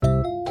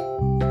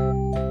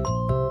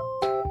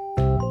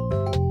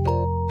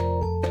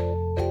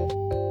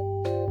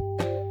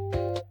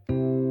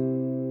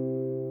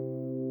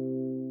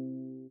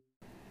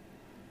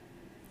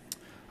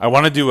I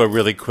want to do a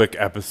really quick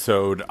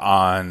episode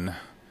on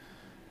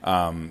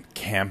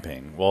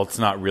camping. Well, it's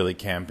not really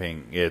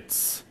camping,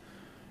 it's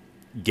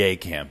gay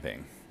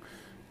camping.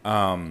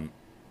 I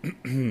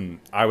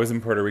was in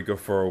Puerto Rico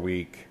for a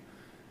week,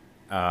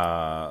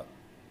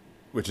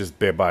 which is,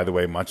 by the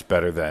way, much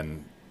better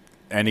than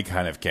any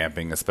kind of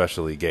camping,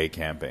 especially gay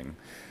camping.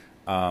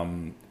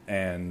 And,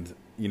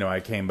 you know,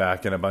 I came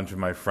back and a bunch of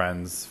my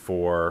friends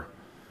for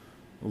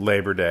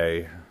Labor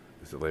Day.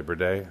 Is it Labor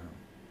Day?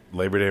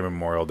 Labor Day and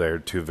Memorial Day are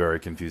two very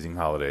confusing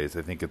holidays.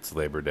 I think it's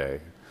Labor Day.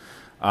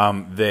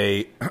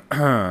 They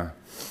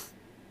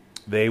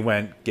they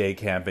went gay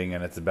camping,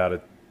 and it's about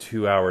a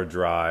 2-hour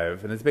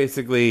drive. And it's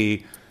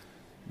basically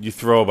you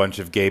throw a bunch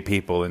of gay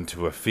people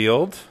into a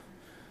field,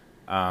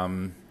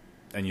 and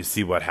you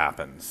see what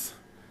happens.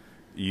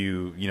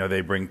 You know,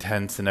 they bring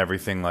tents and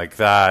everything like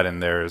that,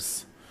 and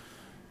there's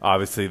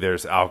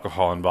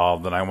alcohol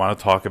involved. And I want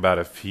to talk about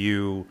a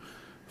few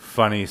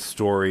funny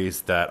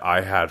stories that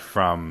I had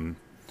from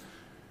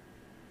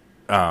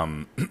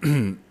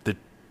the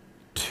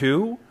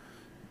 2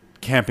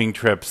 camping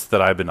trips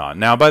that I've been on.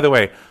 Now, by the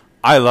way,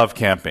 I love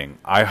camping.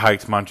 I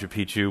hiked Machu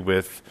Picchu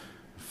with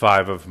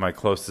 5 of my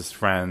closest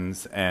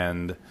friends,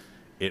 and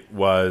it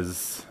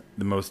was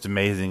the most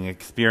amazing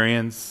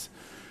experience.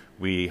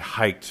 We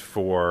hiked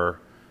for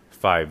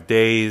 5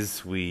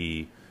 days.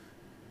 We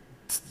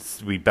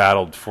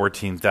battled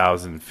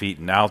 14,000 feet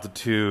in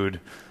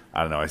altitude.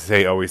 I don't know.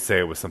 I always say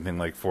it was something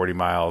like 40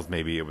 miles.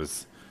 Maybe it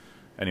was.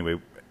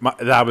 Anyway,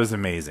 that was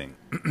amazing.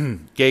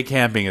 Gay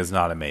camping is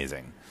not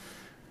amazing.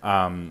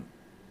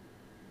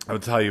 I'll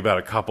tell you about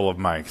a couple of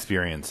my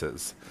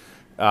experiences.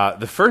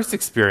 The first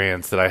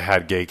experience that I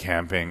had gay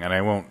camping, and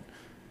I won't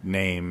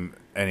name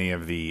any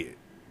of the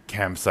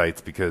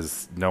campsites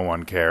because no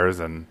one cares,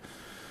 and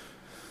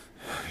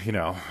you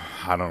know,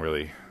 I don't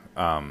really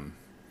want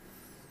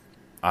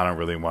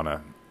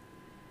to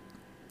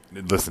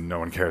listen. No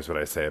one cares what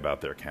I say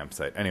about their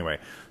campsite. Anyway,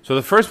 so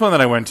the first one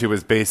that I went to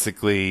was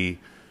basically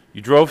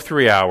you drove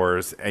 3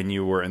 hours and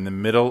you were in the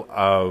middle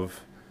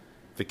of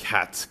the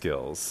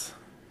Catskills.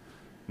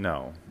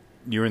 No,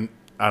 you were in,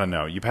 I don't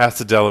know. You passed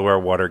the Delaware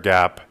Water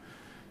Gap.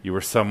 You were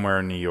somewhere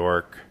in New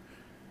York.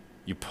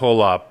 You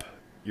pull up.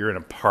 You're in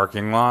a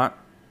parking lot,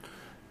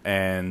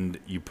 and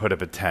you put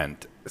up a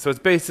tent. So it's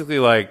basically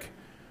like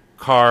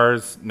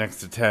cars next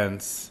to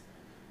tents,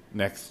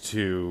 next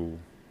to,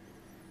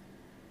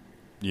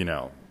 you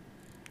know,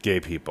 gay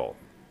people.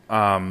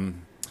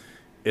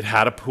 It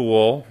had a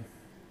pool.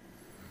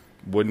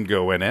 Wouldn't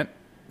go in it.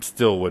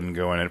 Still wouldn't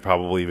go in it,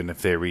 probably even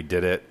if they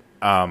redid it.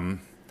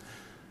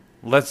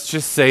 Let's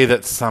just say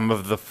that some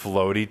of the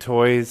floaty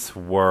toys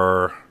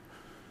were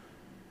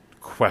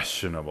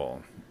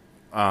questionable.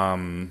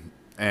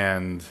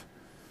 And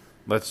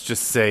let's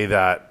just say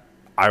that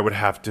I would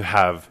have to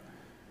have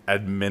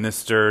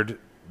administered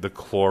the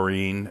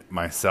chlorine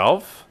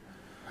myself.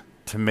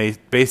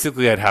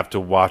 Basically, I'd have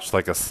to watch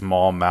like a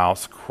small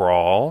mouse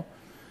crawl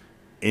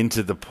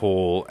into the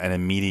pool and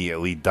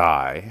immediately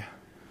die.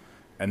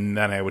 And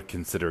then I would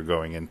consider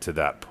going into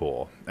that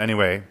pool.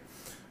 Anyway,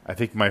 I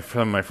think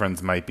some of my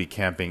friends might be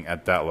camping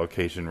at that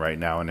location right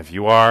now. And if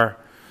you are,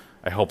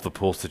 I hope the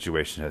pool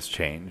situation has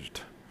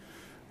changed.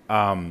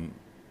 So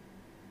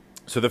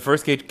the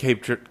first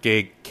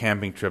gay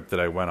camping trip that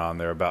I went on,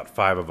 there were about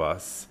 5 of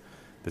us.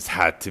 This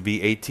had to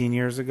be 18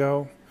 years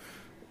ago.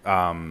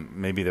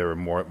 Maybe there were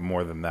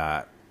more than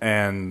that.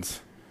 And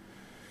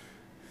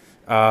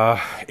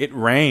it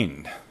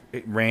rained.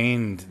 It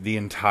rained the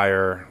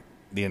entire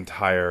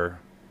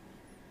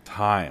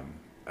time.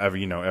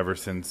 Ever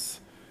since,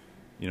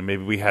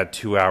 maybe we had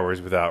 2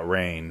 hours without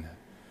rain,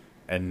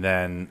 and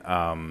then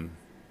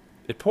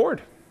it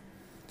poured.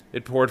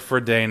 It poured for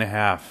a day and a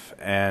half,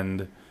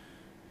 and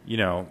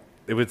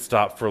it would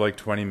stop for like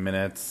 20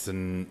 minutes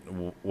and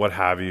what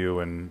have you,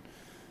 and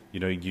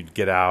you'd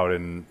get out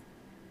and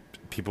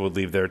people would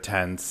leave their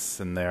tents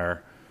and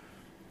their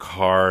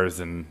cars,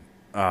 and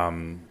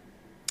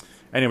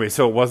anyway,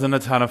 so it wasn't a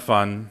ton of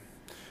fun.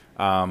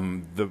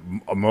 The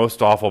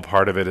most awful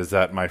part of it is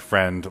that my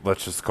friend,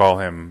 let's just call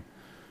him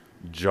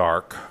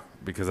Jark,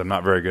 because I'm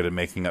not very good at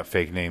making up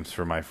fake names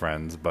for my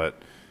friends, but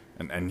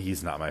and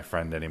he's not my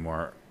friend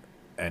anymore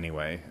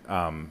anyway.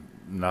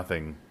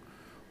 Nothing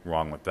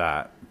wrong with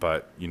that,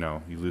 but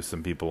you lose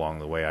some people along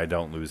the way. I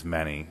don't lose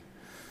many.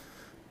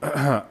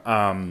 So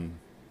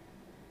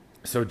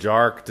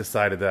Jark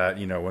decided that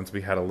once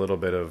we had a little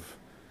bit of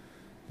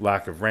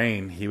lack of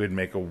rain, he would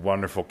make a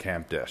wonderful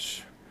camp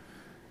dish.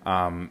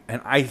 And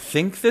I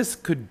think this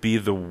could be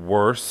the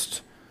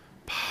worst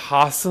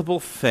possible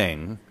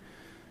thing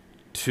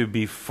to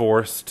be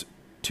forced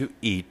to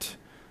eat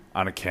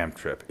on a camp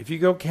trip. If you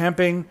go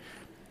camping,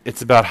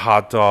 it's about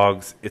hot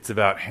dogs, it's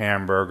about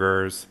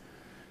hamburgers.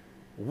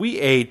 We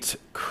ate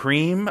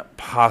cream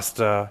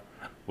pasta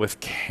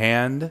with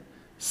canned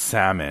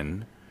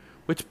salmon,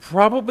 which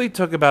probably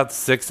took about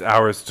 6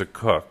 hours to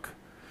cook,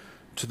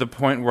 to the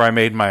point where I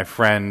made my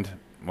friend,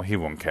 well, he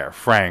won't care,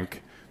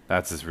 Frank,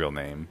 that's his real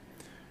name,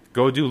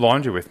 go do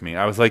laundry with me.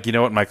 I was like, you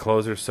know what, my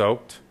clothes are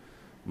soaked.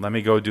 Let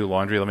me go do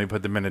laundry. Let me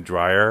put them in a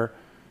dryer.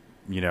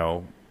 You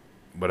know,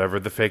 whatever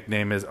the fake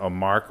name is. Oh,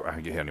 Mark.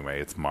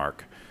 Anyway, it's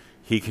Mark.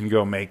 He can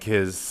go make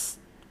his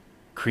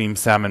cream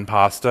salmon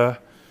pasta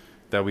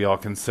that we all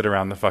can sit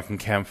around the fucking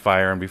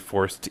campfire and be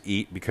forced to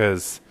eat,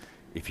 because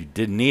if you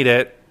didn't eat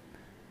it,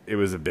 it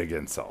was a big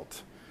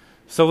insult.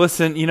 So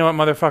listen, you know what,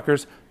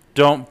 motherfuckers?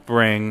 Don't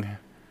bring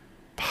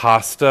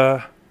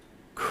pasta,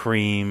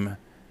 cream,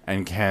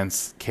 and canned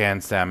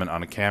salmon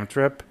on a camp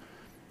trip,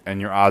 and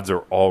your odds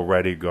are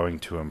already going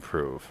to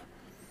improve.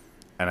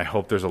 And I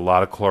hope there's a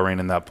lot of chlorine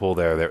in that pool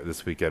there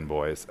this weekend,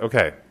 boys.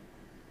 Okay,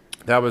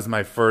 that was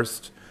my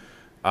first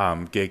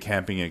gay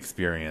camping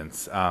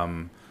experience.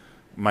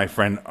 My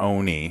friend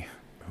Oni,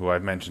 who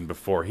I've mentioned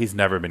before, he's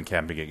never been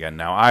camping again.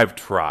 Now, I've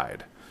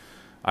tried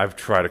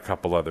a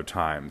couple other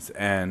times,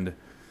 and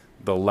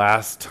the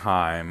last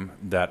time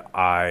that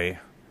I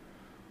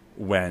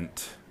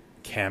went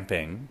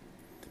camping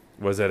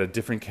was at a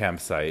different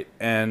campsite.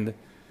 And,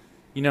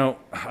 you know,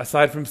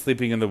 aside from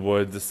sleeping in the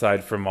woods,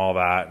 aside from all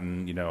that,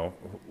 and, you know,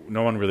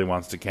 no one really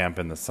wants to camp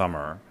in the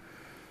summer,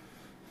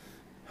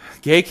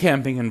 gay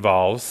camping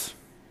involves,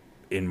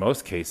 in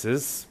most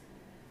cases,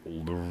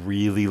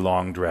 really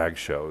long drag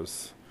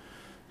shows.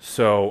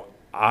 So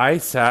I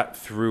sat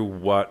through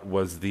what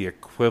was the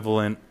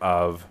equivalent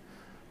of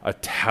a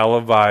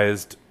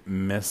televised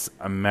Miss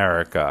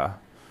America.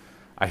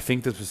 I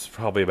think this was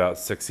probably about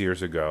 6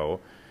 years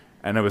ago,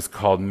 and it was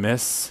called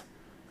Miss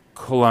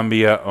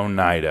Columbia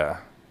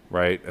Oneida,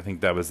 right? I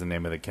think that was the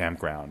name of the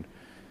campground.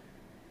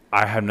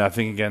 I have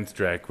nothing against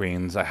drag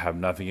queens. I have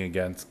nothing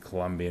against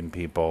Colombian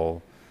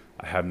people.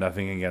 I have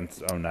nothing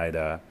against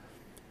Oneida.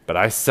 But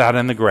I sat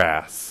in the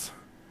grass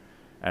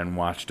and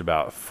watched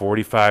about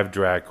 45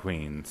 drag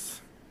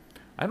queens.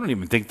 I don't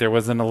even think there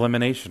was an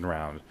elimination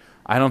round.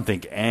 I don't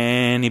think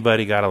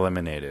anybody got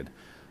eliminated.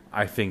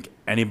 I think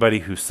anybody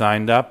who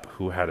signed up,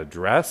 who had a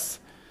dress,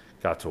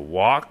 got to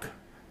walk,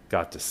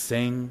 got to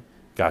sing,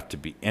 got to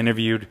be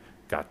interviewed,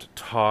 got to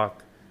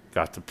talk,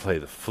 got to play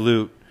the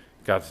flute,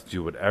 got to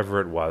do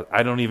whatever it was.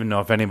 I don't even know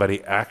if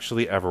anybody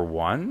actually ever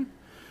won.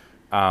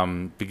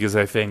 Because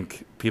I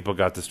think people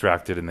got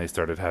distracted and they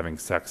started having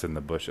sex in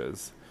the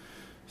bushes.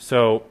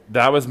 So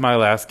that was my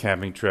last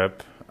camping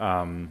trip.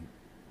 That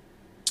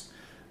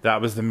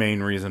was the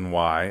main reason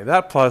why.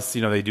 That plus,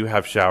 you know, they do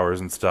have showers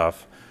and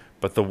stuff,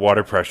 but the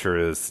water pressure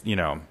is, you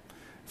know,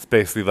 it's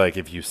basically like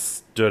if you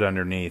stood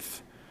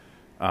underneath,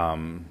 I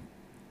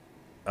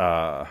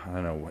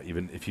don't know,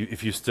 even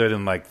if you stood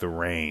in like the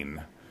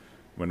rain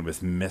when it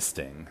was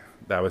misting,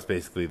 that was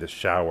basically the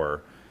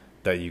shower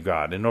that you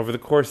got. And over the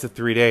course of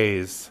 3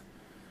 days,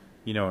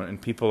 you know,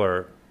 and people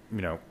are,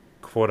 you know,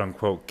 quote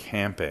unquote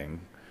camping,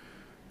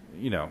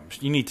 you know,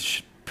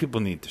 people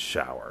need to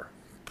shower.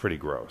 Pretty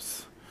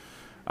gross.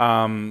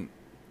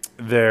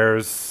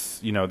 There's,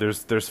 you know,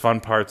 there's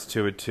fun parts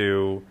to it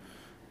too.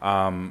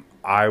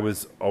 I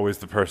was always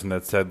the person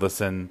that said,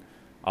 listen,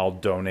 I'll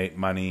donate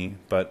money,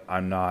 but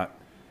I'm not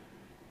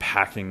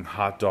packing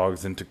hot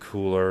dogs into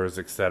coolers,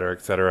 et cetera,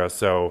 et cetera.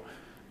 So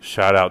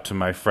shout out to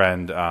my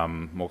friend,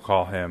 we'll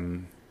call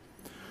him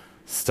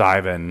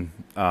Steven,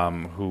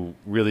 who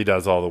really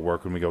does all the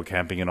work when we go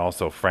camping, and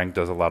also Frank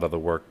does a lot of the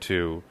work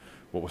too.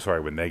 Well, sorry,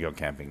 when they go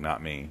camping,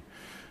 not me.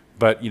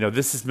 But you know,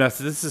 this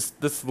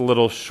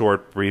little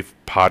short, brief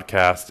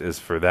podcast is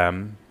for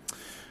them.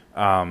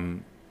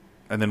 And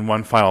then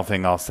one final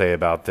thing I'll say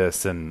about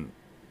this, and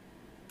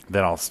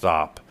then I'll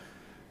stop,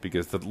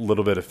 because the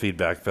little bit of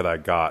feedback that I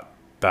got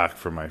back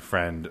from my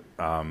friend,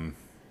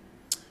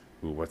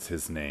 what's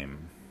his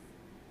name?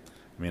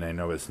 I mean, I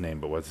know his name,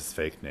 but what's his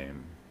fake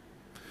name?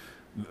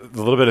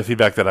 The little bit of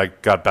feedback that I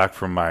got back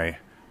from my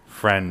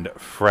friend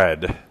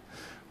Fred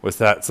was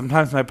that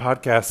sometimes my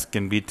podcasts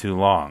can be too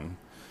long.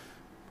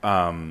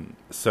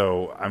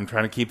 So I'm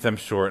trying to keep them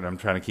short, and I'm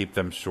trying to keep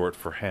them short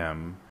for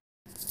him.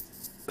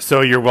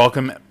 So you're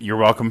welcome,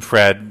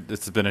 Fred.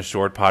 This has been a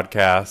short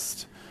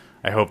podcast.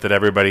 I hope that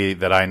everybody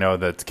that I know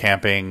that's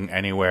camping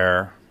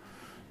anywhere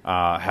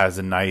has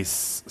a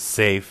nice,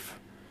 safe,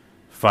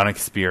 fun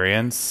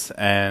experience,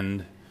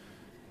 and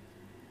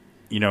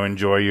you know,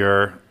 enjoy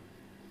your,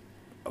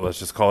 let's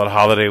just call it a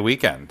holiday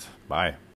weekend. Bye.